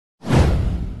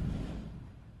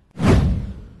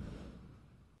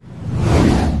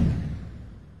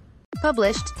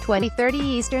Published, 20:30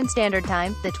 Eastern Standard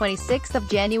Time, the 26th of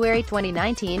January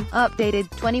 2019. Updated,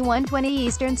 21:20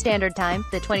 Eastern Standard Time,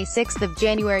 the 26th of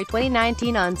January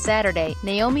 2019. On Saturday,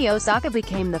 Naomi Osaka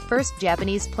became the first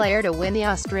Japanese player to win the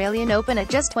Australian Open at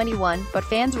just 21, but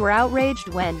fans were outraged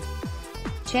when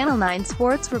Channel 9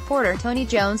 sports reporter Tony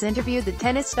Jones interviewed the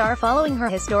tennis star following her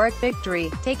historic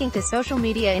victory. Taking to social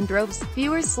media in droves,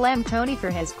 viewers slammed Tony for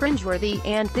his cringeworthy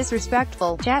and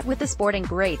disrespectful chat with the sporting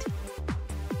great.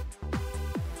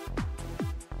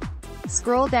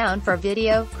 Scroll down for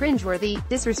video. Cringeworthy,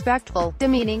 disrespectful,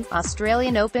 demeaning.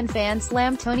 Australian Open fan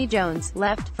slammed Tony Jones.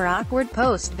 Left for awkward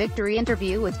post-victory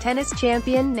interview with tennis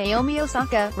champion Naomi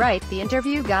Osaka. Right, the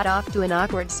interview got off to an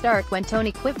awkward start when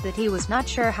Tony quipped that he was not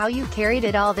sure how you carried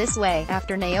it all this way,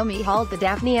 after Naomi hauled the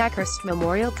Daphne Akhurst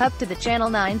Memorial Cup to the Channel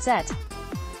 9 set.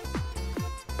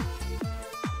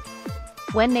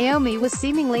 When Naomi was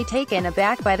seemingly taken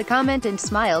aback by the comment and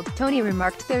smiled, Tony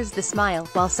remarked, "There's the smile."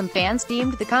 While some fans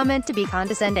deemed the comment to be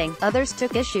condescending, others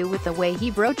took issue with the way he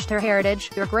broached her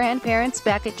heritage. Your grandparents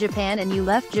back at Japan and you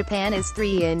left Japan as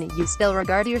 3 and you still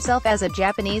regard yourself as a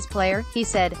Japanese player, he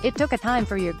said. It took a time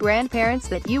for your grandparents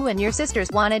that you and your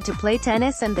sisters wanted to play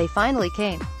tennis and they finally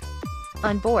came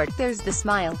on board. There's the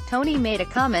smile. Tony made a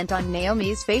comment on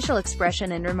Naomi's facial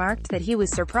expression and remarked that he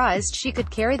was surprised she could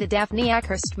carry the Daphne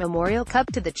Akhurst Memorial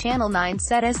Cup to the Channel 9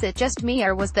 set. Is it just me,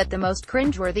 or was that the most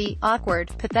cringeworthy, awkward,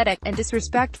 pathetic, and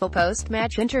disrespectful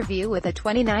post-match interview with a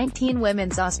 2019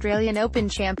 Women's Australian Open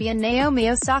champion Naomi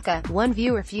Osaka? One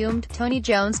viewer fumed, "Tony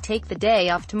Jones, take the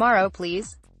day off tomorrow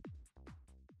please.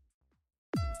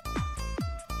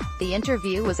 The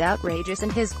interview was outrageous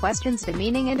and his questions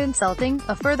demeaning and insulting."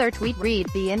 A further tweet read,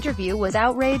 "The interview was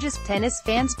outrageous. Tennis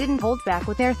fans didn't hold back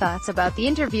with their thoughts about the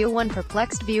interview," one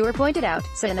perplexed viewer pointed out.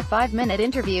 So in a 5-minute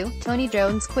interview, Tony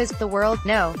Jones quizzed the world.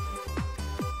 No.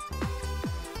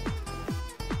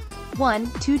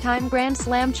 2-time Grand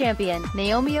Slam champion,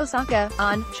 Naomi Osaka,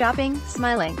 on "Shopping,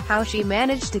 Smiling, How She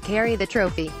Managed to Carry the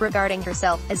Trophy," regarding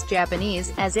herself as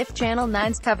Japanese, as if Channel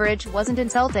 9's coverage wasn't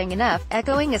insulting enough.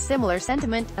 Echoing a similar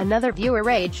sentiment, another viewer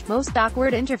raged, "Most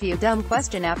awkward interview, dumb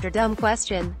question after dumb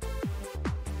question."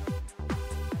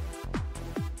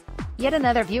 Yet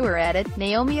another viewer added,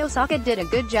 "Naomi Osaka did a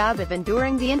good job of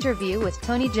enduring the interview with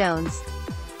Tony Jones."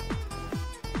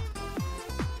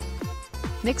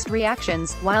 Mixed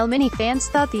reactions. While many fans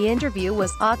thought the interview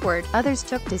was awkward, others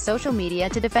took to social media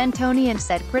to defend Tony and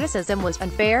said criticism was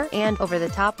unfair and over the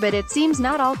top. But it seems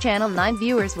not all Channel 9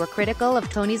 viewers were critical of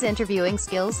Tony's interviewing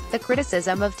skills. The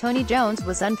criticism of Tony Jones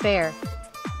was unfair.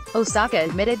 Osaka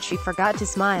admitted she forgot to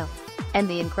smile. And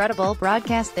the incredible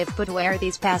broadcast they've put away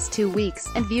these past 2 weeks,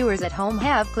 and viewers at home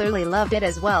have clearly loved it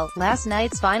as well. Last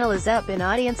night's final is up in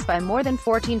audience by more than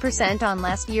 14% on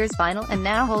last year's final, and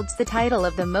now holds the title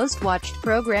of the most watched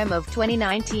program of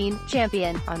 2019.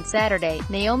 Champion. On Saturday,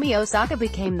 Naomi Osaka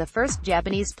became the first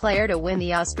Japanese player to win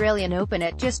the Australian Open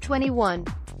at just 21.